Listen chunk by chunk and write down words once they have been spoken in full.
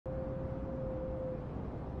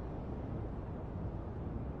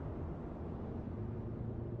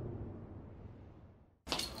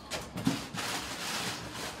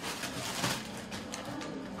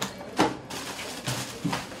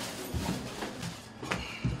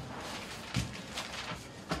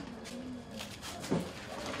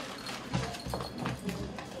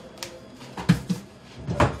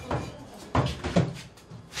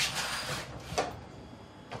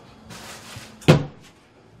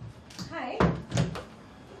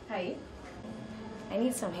Hi. I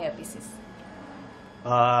need some hair pieces.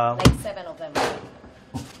 Like 7 of them.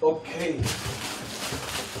 Okay.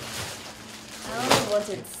 I only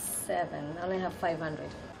wanted 7. I only have 500.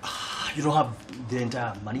 You don't have the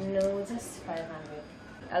entire money? No, just 500.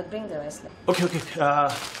 I'll bring the rest later. Okay.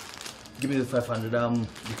 Give me the 500.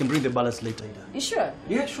 You can bring the balance later. You sure?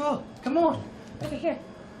 Yeah, sure. Come on. Okay, here.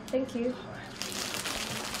 Thank you.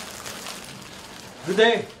 Good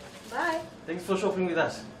day. Bye. Thanks for shopping with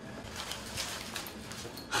us.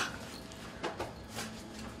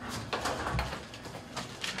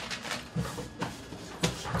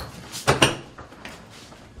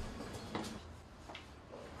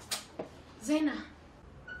 Zaina,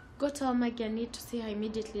 go tell Maggie I need to see her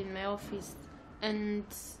immediately in my office and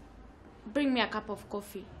bring me a cup of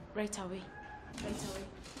coffee right away. Right away.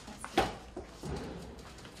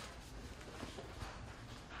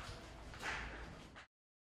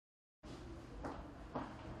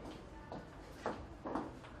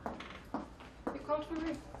 You called for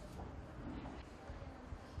me?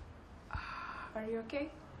 Are you okay?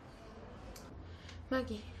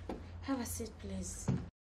 Maggie, have a seat, please.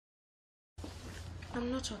 I'm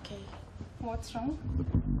not okay. What's wrong?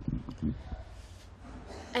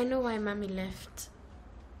 I know why Mommy left.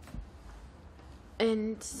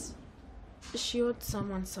 And she owed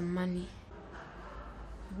someone some money.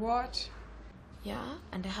 What? Yeah,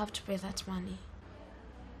 and I have to pay that money.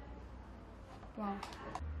 Wow.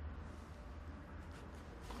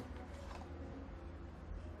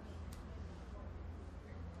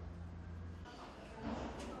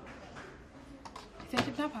 Is that a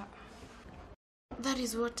kidnapper? That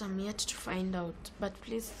is what I'm yet to find out. But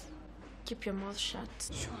please keep your mouth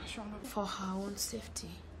shut. Sure, no. For her own safety.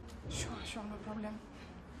 Sure, no problem.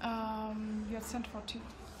 You had sent for tea.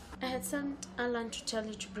 I had sent Alan to tell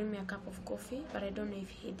you to bring me a cup of coffee, but I don't know if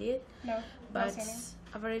he did. No. But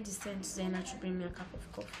I've already sent Zaina to bring me a cup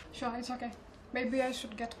of coffee. Sure, it's okay. Maybe I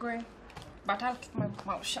should get going. But I'll keep my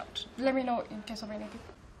mouth shut. Let me know in case of anything.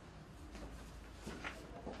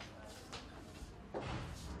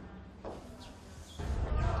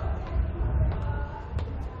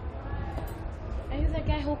 Are you the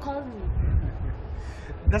guy who called me?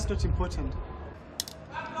 That's not important.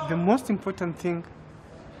 The most important thing,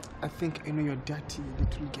 I think I know your dirty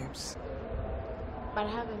little games. But I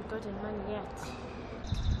haven't gotten money yet.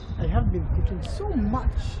 I have been thinking so much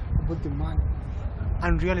about the money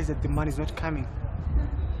and realized that the money is not coming.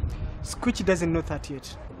 Squishy doesn't know that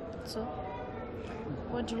yet. So,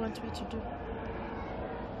 what do you want me to do?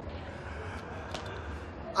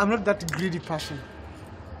 I'm not that greedy person.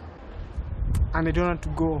 And I don't want to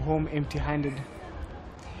go home empty-handed.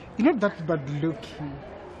 You're not that bad looking,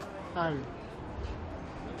 are you?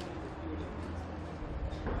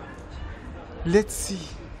 Let's see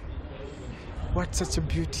what such a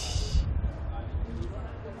beauty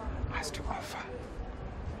has to offer.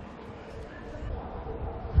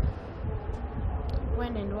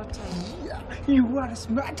 When and what time? Yeah, you are a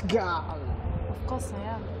smart girl. Of course I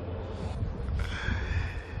am.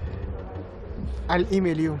 I'll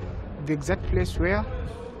email you the exact place where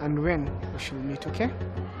and when we should meet, okay?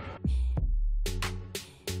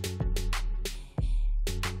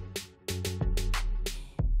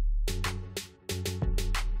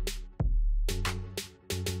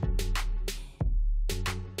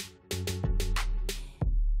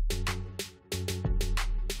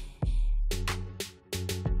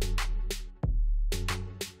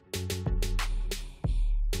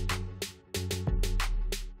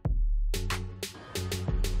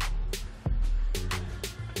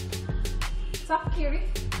 What's up, Kiri?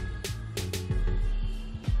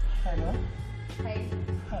 Hello. Hi.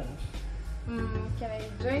 Hi. Can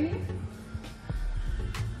I join you?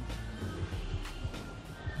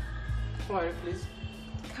 Why, please?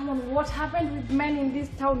 Come on, what happened with men in this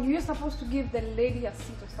town? You're supposed to give the lady a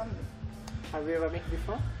seat or something. Have you ever met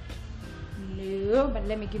before? No, but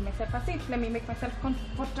let me give myself a seat. Let me make myself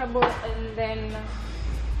comfortable, and then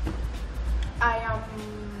I am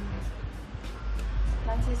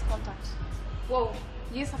Nancy's contact. Whoa,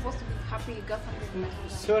 you're supposed to be happy you got something better.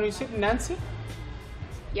 So you said Nancy?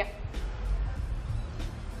 Yeah.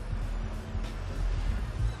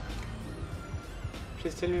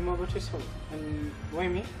 Please tell me more about yourself. And why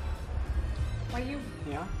me? Why you?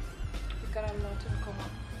 Yeah. We got a lot in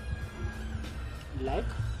common.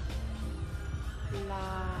 Like?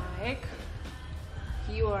 Like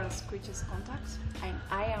you are Squish's contact and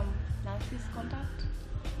I am Nancy's contact.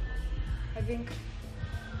 I think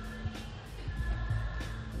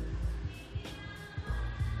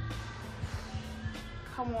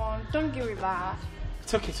come on, don't give me that.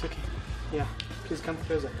 It's okay, it's okay. Yeah. Please come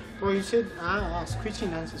closer. Oh, you said, Squishy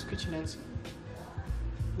Nancy, Squishy Nancy.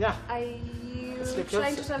 Yeah. Are you Let's look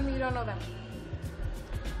trying closer. to tell me you don't know them?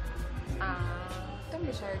 Don't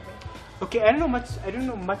be shy with me. Okay, I don't know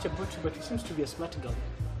much about you, but you seems to be a smart girl.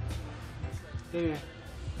 Yeah,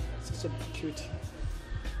 such a cutie.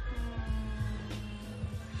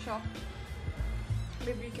 Sure.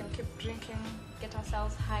 Maybe we can keep drinking, get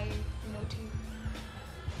ourselves high, naughty.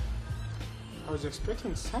 I was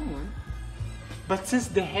expecting someone, but since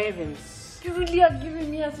the heavens, You really are giving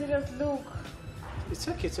me a serious look. it's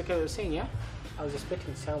okay. I was saying, yeah, I was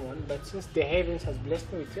expecting someone, but since the heavens has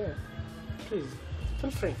blessed me with you, please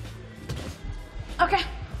feel free. Okay.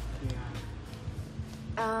 Yeah.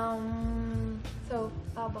 So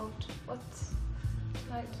how about what's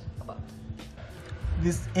tonight about?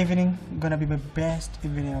 This evening gonna be my best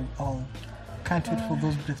evening of all. Can't wait for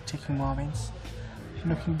those breathtaking moments.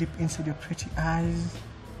 Looking deep inside your pretty eyes.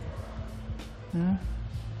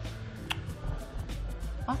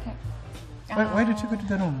 Okay. Why don't you go to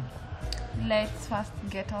the room? Let's first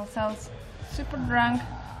get ourselves super drunk.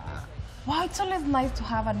 Wow, it's always nice to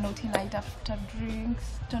have a naughty night after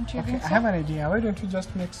drinks, don't you Okay, think I so? have an idea. Why don't you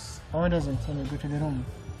just mix orders and then you go to the room?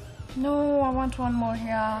 No, I want one more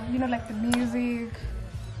here. You know, like the music,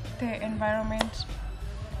 the environment,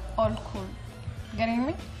 all cool. Getting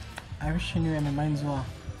me? I wish you knew where my minds were.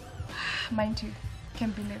 Mine too.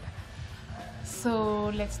 Can't believe. So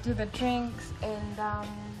let's do the drinks and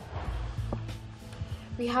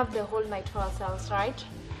we have the whole night for ourselves, right?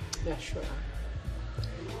 Yeah, sure.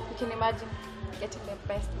 You can imagine getting the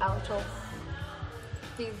best out of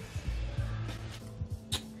these.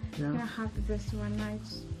 Yeah. Gonna have the best one night.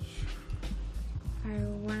 I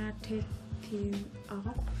wanna take you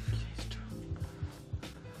out. Please do.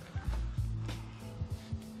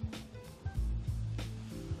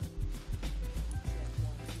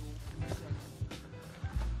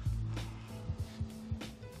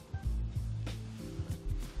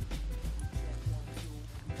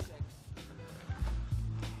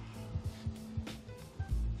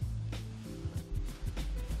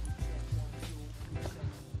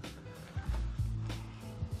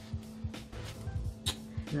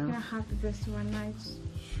 Yeah. Gonna have the best one night.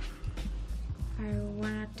 I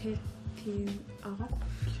wanna take you out.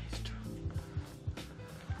 Please do.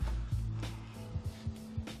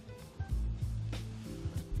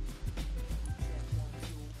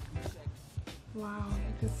 Wow,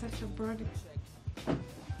 it is such a body. I'm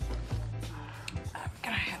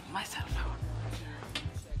gonna help myself out.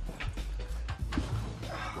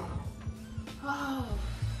 Oh.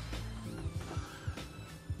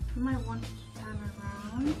 You might want to turn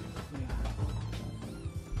around.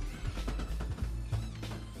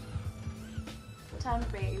 Turn,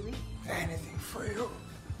 baby. Anything for you.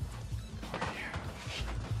 Yeah,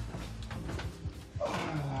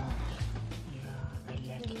 I like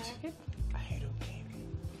You it. like it? I do, baby.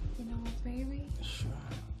 You know what, baby? Sure.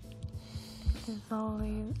 There's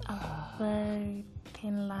always a very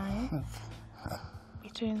thin line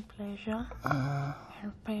between pleasure and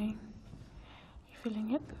pain. You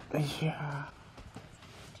feeling it? Yeah.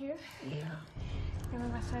 Do you? Yeah. Let me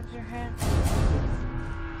massage your head.